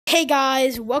Hey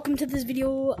guys, welcome to this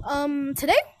video.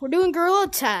 Today we're doing gorilla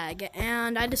tag,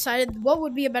 and I decided what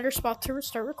would be a better spot to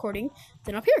start recording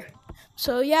than up here.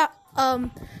 So yeah,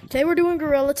 today we're doing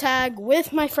gorilla tag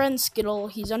with my friend Skittle.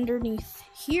 He's underneath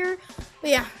here.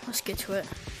 But yeah, let's get to it.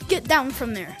 Get down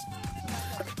from there.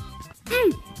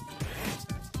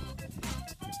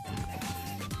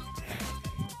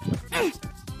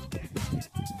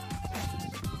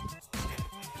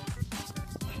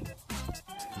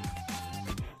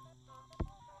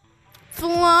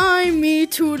 Fly me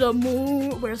to the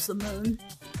moon. Where's the moon?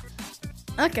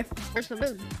 Okay, where's the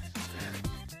moon?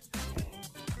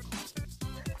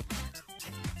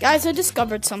 Guys, I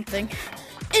discovered something.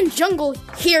 In jungle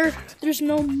here, there's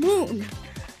no moon.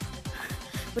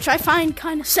 Which I find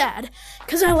kind of sad,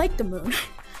 because I like the moon.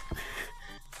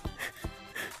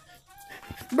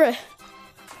 Bruh.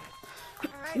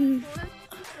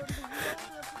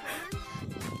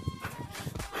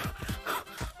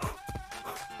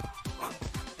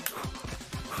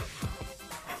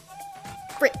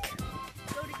 Frick.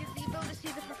 Go to gazebo to see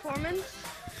the performance.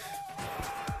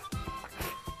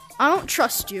 I don't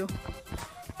trust you.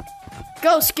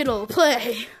 Go, Skittle,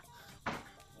 play.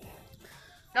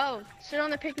 No, sit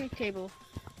on the picnic table.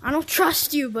 I don't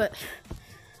trust you, but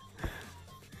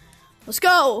let's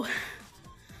go.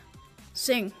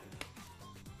 Sing.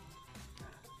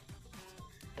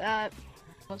 That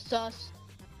was sus.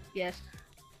 Yes.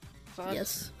 Sus.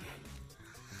 Yes.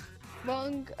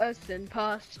 Among us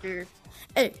imposter.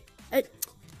 Hey.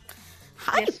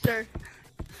 Hi. Yes, sir.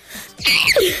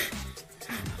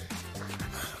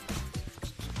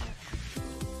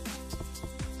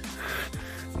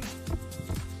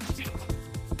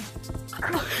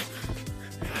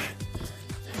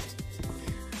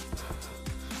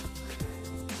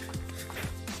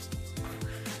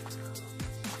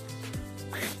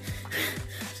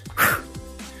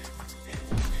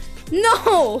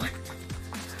 No!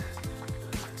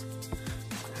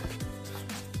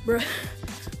 Bruh,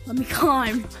 let me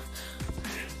climb.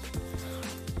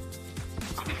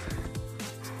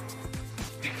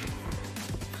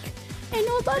 Ain't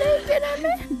nobody getting me.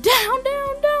 Down.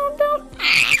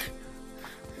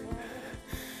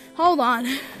 Hold on.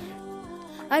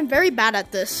 I'm very bad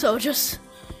at this, so just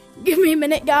give me a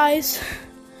minute, guys.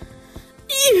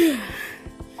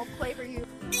 I'll play for you.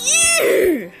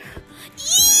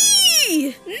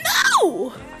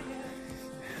 No!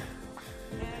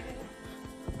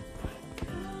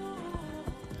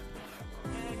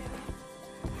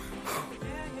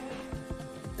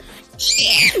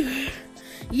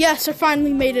 Yes, I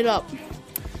finally made it up.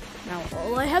 Now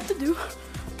all I have to do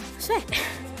is say,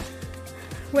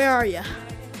 where are you,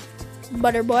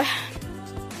 butter boy?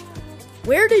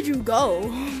 Where did you go?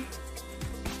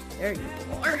 There you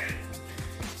are.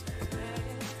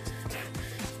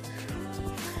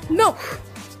 No!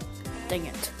 Dang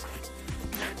it.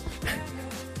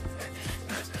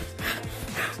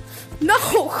 No!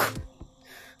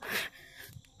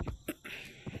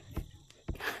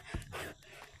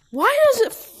 Why does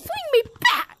it fling me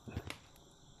back?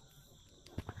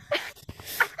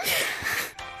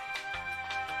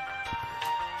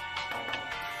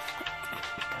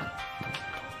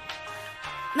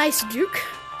 Nice juke.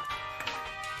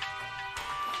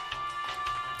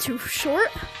 Too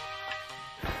short.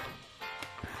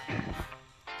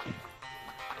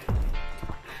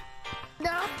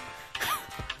 No.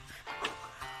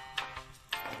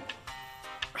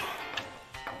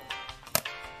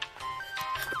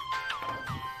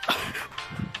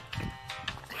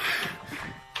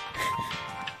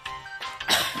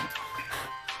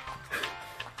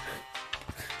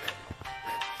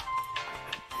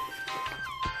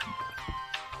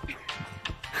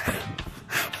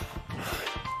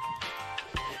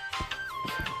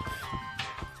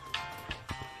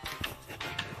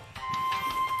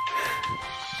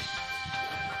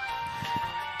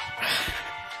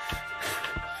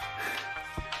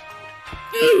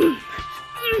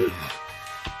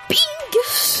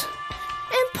 Bingus!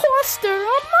 Imposter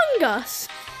among us!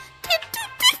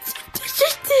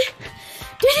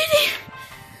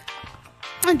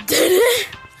 I did it!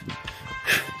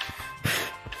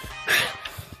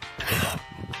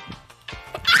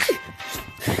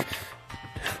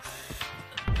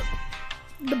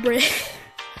 The brick.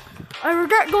 I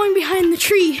regret going behind the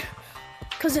tree,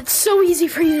 because it's so easy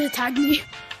for you to tag me.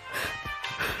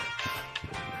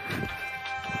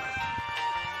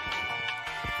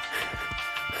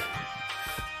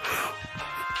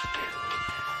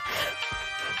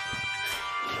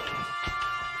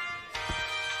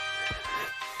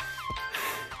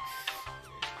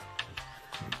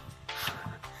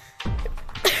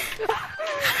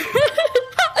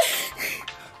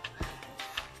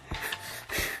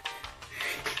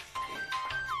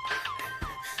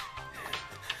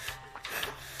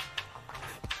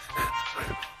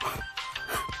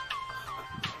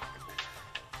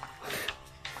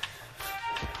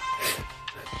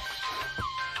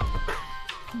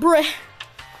 Bruh.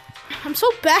 I'm so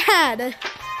bad.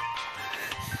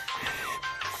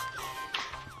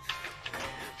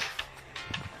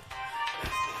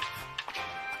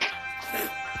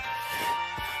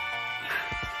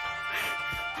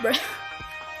 Bruh.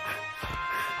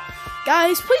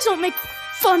 Guys, please don't make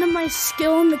fun of my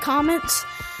skill in the comments.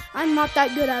 I'm not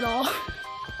that good at all.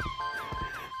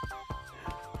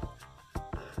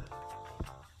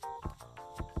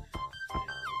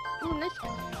 Ooh, nice.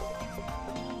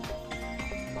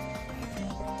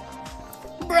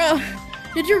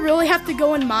 Bruh, did you really have to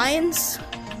go in mines?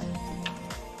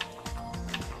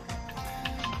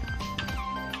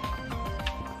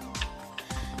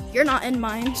 You're not in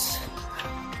mines.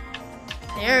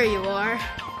 There you are.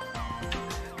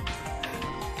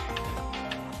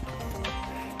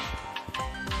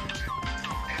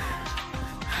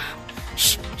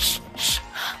 Shh, shh, shh.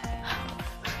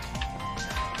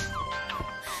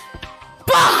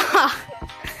 Bah!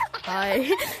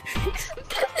 Bye.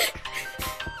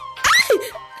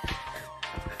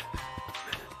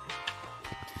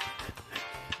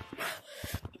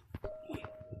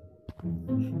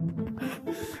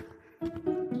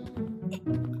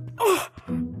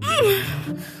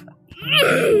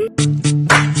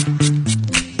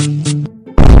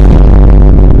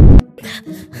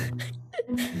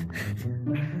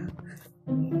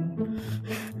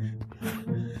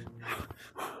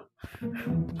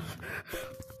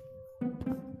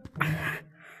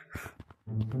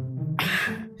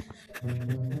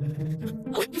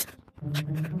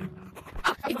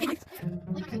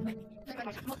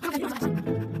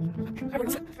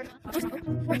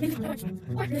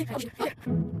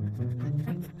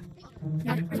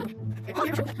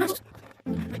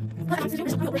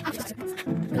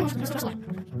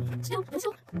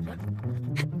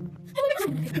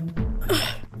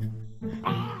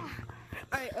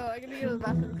 Alright, I'm gonna go to the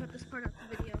bathroom and cut this part out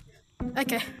the video.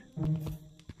 Okay.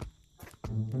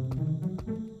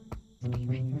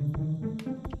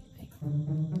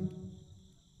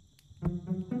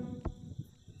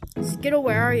 Skittle,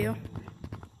 where are you?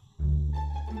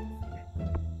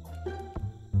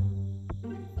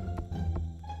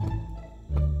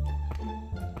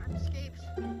 Escapes.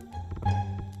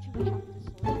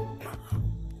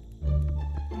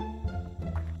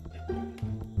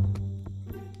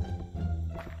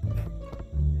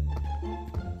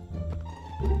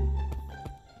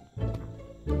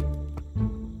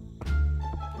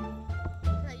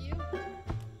 Is that you?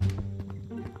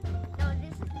 No,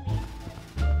 this is me.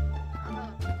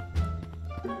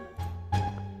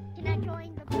 Can I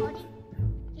join the party?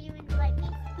 Can you invite me?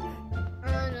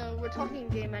 No, we're talking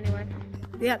game anyway.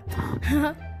 Yeah.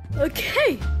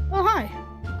 Okay. Oh, hi.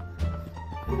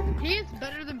 He is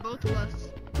better than both of us.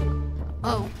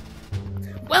 Oh.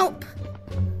 Welp.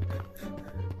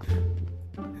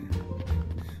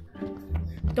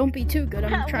 Don't be too good.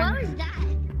 I'm What trying. was that?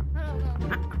 I don't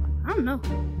know. I don't know.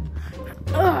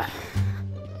 Ugh.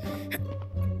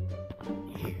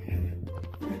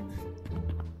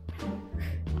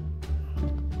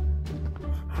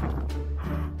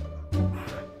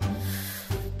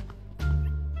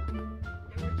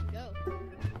 Where'd you go?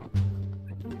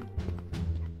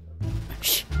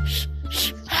 Shh, shh,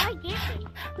 shh. Try get me.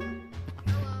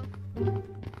 Hello.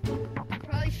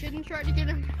 Probably shouldn't try to get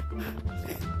him.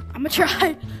 I'm gonna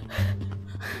try.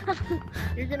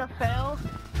 You're gonna fail.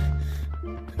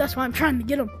 That's why I'm trying to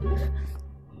get him.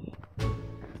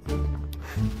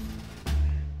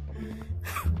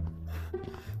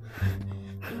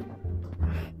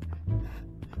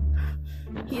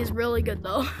 He is really good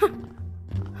though.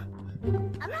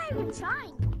 I'm not even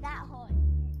trying that hard.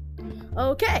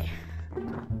 Okay.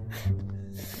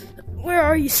 Where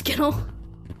are you, Skittle?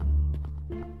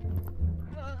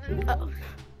 Oh.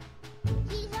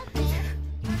 He's up there.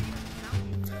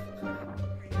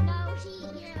 No,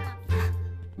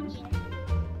 yeah.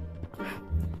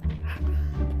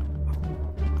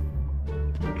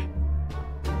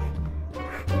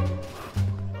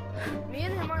 Me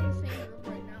and him are in the same room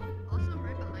right now. Also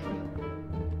right behind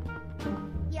you.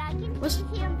 Yeah, I can What's- see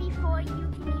him before you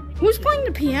can even. Who's playing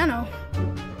the piano?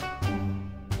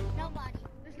 Nobody.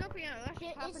 There's no piano. That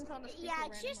just happens It's, on the speaker yeah,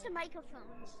 it's just the randomly.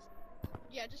 microphones.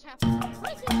 Yeah, it just happens.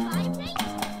 Wait, is five things?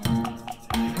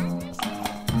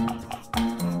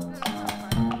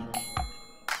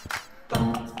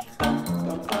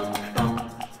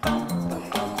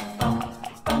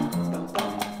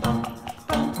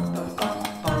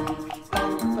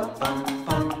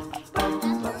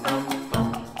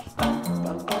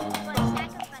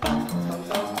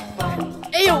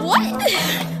 Hey,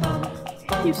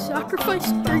 what? You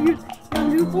sacrificed your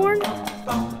newborn?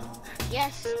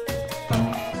 Yes.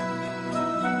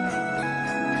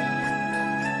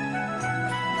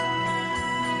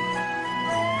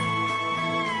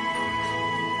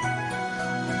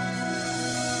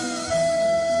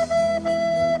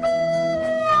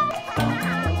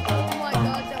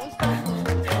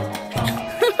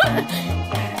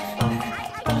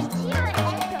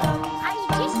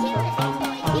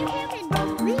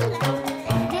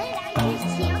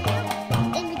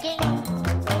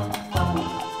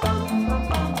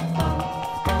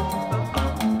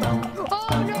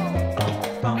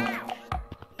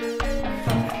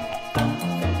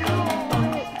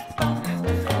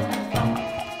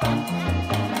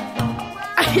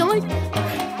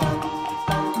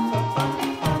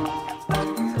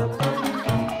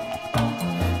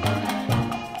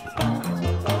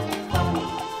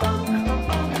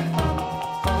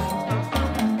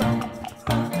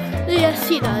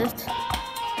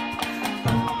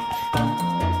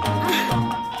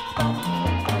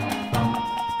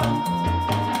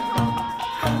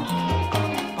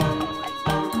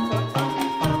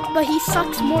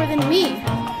 sucks more than me.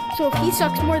 So if he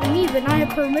sucks more than me, then I have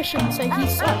permission to say he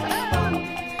sucks.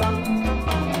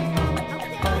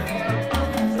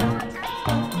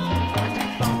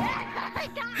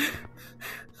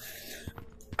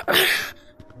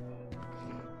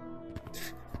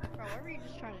 Bro, what were you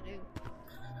just trying to do?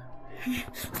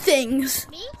 Things.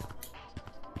 Me?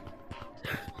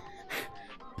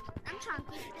 I'm trying to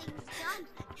get things done.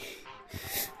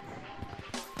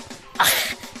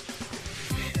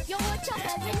 Yo, what's up,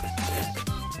 Evan?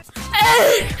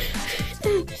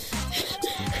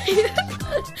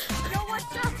 Yo,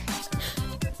 what's up?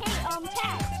 Hey,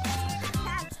 Tag.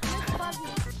 Tag, look above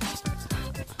me.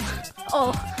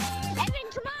 Oh. Evan,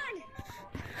 come on.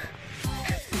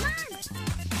 Come on.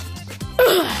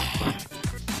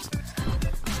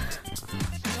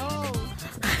 No.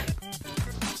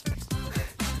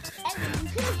 Evan, you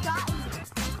could have gotten me.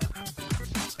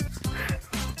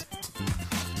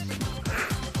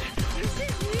 This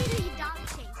is really a dog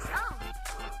chase. Oh.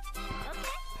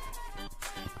 Okay.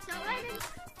 So,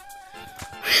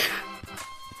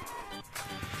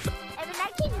 Evan, I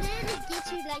can literally get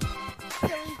you like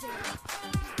so easily.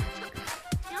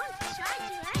 Don't try to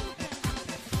do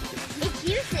anything. It's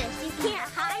useless. You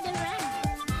can't hide and run.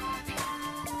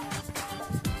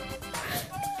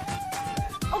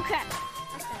 Okay.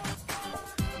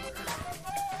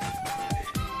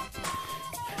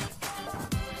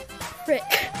 Rick.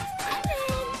 Evan,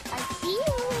 I see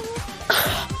you.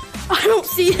 I don't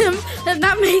see him, and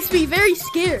that makes me very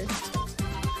scared. Oh,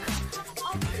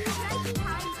 he's right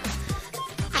behind you.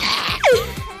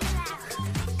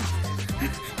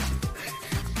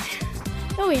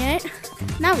 No, he ain't.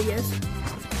 Now he is.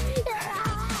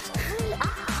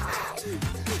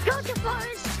 Go to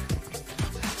forest.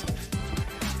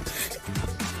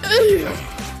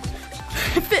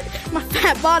 I fit my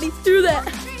fat body through that.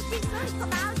 This is going to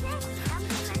come out there. I'm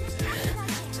going to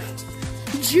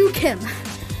let it Juke him.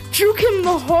 Juke him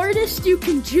the hardest you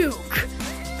can juke.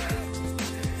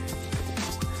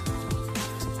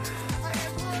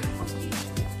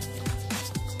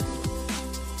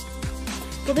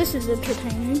 Well, this is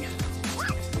entertaining.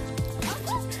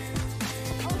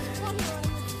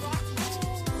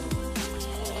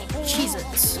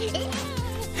 Jesus.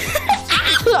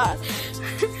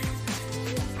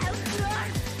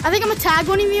 I think I'm gonna tag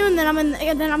one of you, and then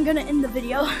I'm gonna end the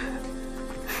video,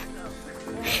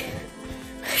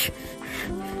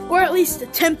 or at least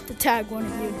attempt to tag one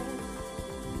of you.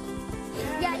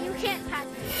 Yeah, you can't pass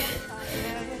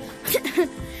me.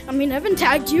 I mean, Evan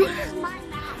tagged you. This is my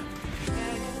mouth.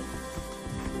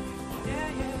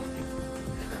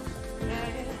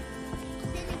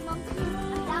 Sitting monkey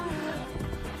down here.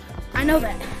 I know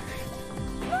that.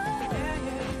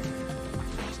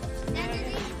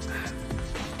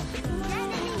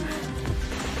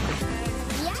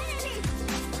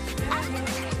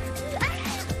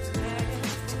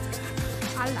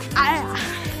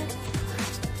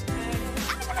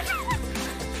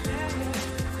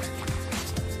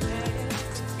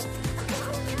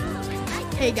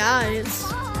 Hey guys.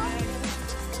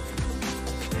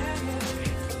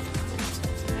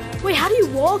 Wait, how do you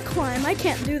wall climb? I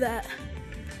can't do that.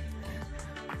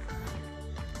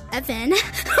 Evan.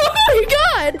 Oh my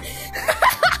god!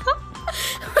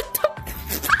 What the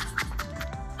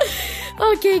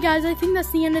Okay guys, I think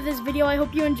that's the end of this video. I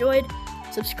hope you enjoyed.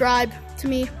 Subscribe to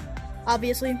me,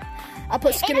 obviously. I'll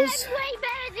put Skittles. And I'm way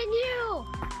better than you.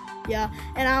 Yeah,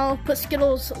 and I'll put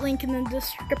Skittles link in the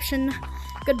description.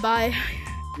 Goodbye.